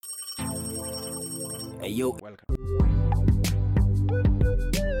Hey, yo. Welcome.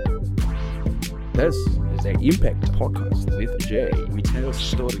 This is the Impact Podcast with Jay. We tell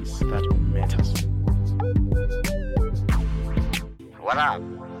stories that matters. What up?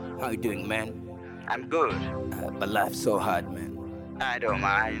 How you doing, man? I'm good. But life's so hard, man. I don't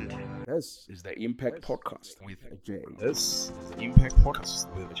mind. This is the Impact Podcast with Jay. This is the Impact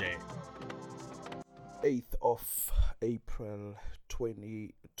Podcast with Jay. 8th of April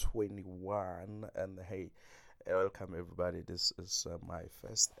 2021, and hey, welcome everybody. This is my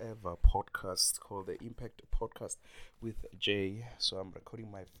first ever podcast called the Impact Podcast with Jay. So I'm recording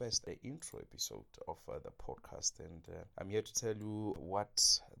my first intro episode of the podcast, and I'm here to tell you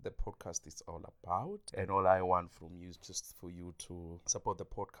what the podcast is all about. And all I want from you is just for you to support the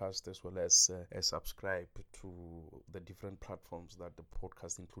podcast, as well as subscribe to the different platforms that the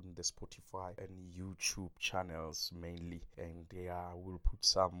podcast, including the Spotify and YouTube channels mainly. And we'll put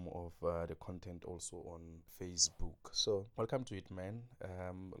some of the content also on Facebook. So welcome to it, man.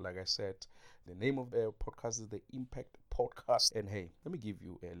 Like I said, the name of the podcast is the Impact Podcast. And hey, let me give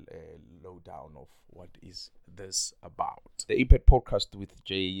you a lowdown of what is this about. The Impact Podcast with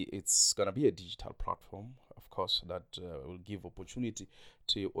Jay, it's gonna be a digital platform, of course, that will give opportunity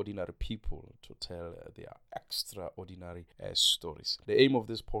to ordinary people to tell their extraordinary stories. The aim of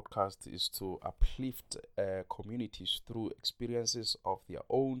this podcast is to uplift communities through experiences of their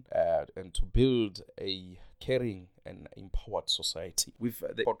own and to build a caring and empowered society. With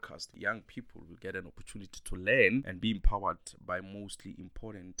the podcast, young people will get an opportunity to learn and be empowered by mostly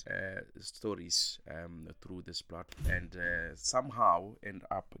important stories through this platform, and somehow end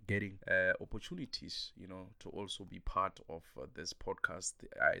up getting opportunities, to also be part of this podcast,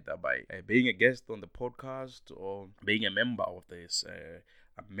 either by being a guest on the podcast or being a member of this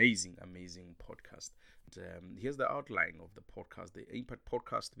amazing podcast. Here's the outline of the podcast. The Impact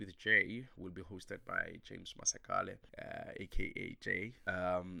Podcast with Jay will be hosted by James Masakale, aka Jay.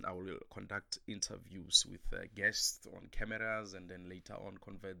 I will conduct interviews with guests on cameras, and then later on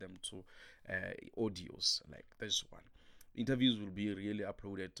convert them to audios like this one. Interviews will be really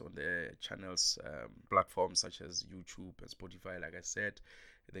uploaded on the channel's platforms such as YouTube and Spotify. Like I said,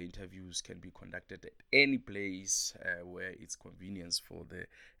 the interviews can be conducted at any place where it's convenience for the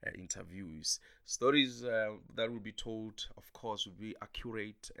interviewees. Stories that will be told, of course, will be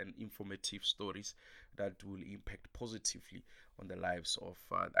accurate and informative stories that will impact positively on the lives of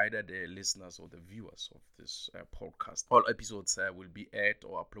either the listeners or the viewers of this podcast. All episodes will be aired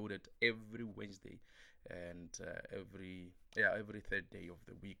or uploaded every Wednesday and every third day of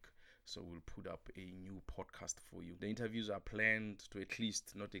the week. So we'll put up a new podcast for you. The interviews are planned to at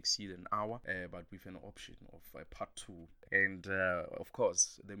least not exceed an hour, but with an option of part 2. And of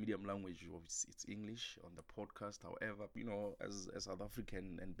course, the medium language, it's English on the podcast. However, as South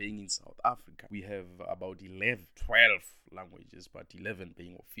African and being in South Africa, we have about 12 languages, but 11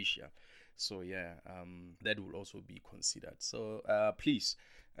 being official. So that will also be considered. So please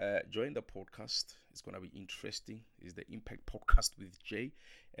join the podcast. It's going to be interesting. It's the Impact Podcast with Jay.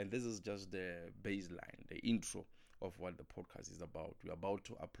 And this is just the baseline, the intro of what the podcast is about. We're about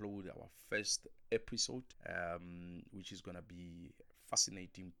to upload our first episode, which is going to be a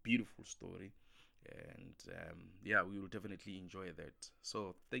fascinating, beautiful story. And we will definitely enjoy that.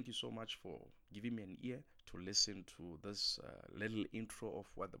 So thank you so much for giving me an ear to listen to this little intro of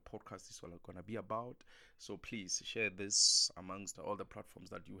what the podcast is all going to be about. So please share this amongst all the platforms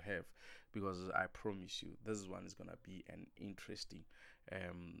that you have, because I promise you this one is going to be an interesting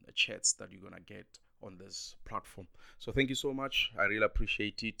chats that you're going to get on this platform. So thank you so much. I really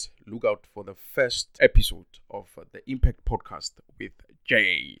appreciate it. Look out for the first episode of the Impact Podcast with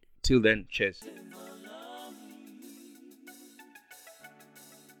Jay. Till then, cheers.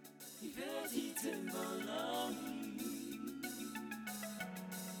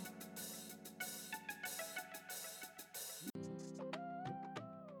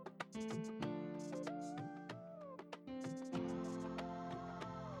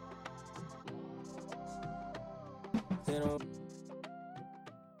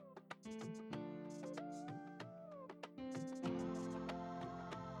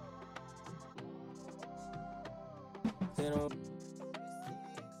 You know.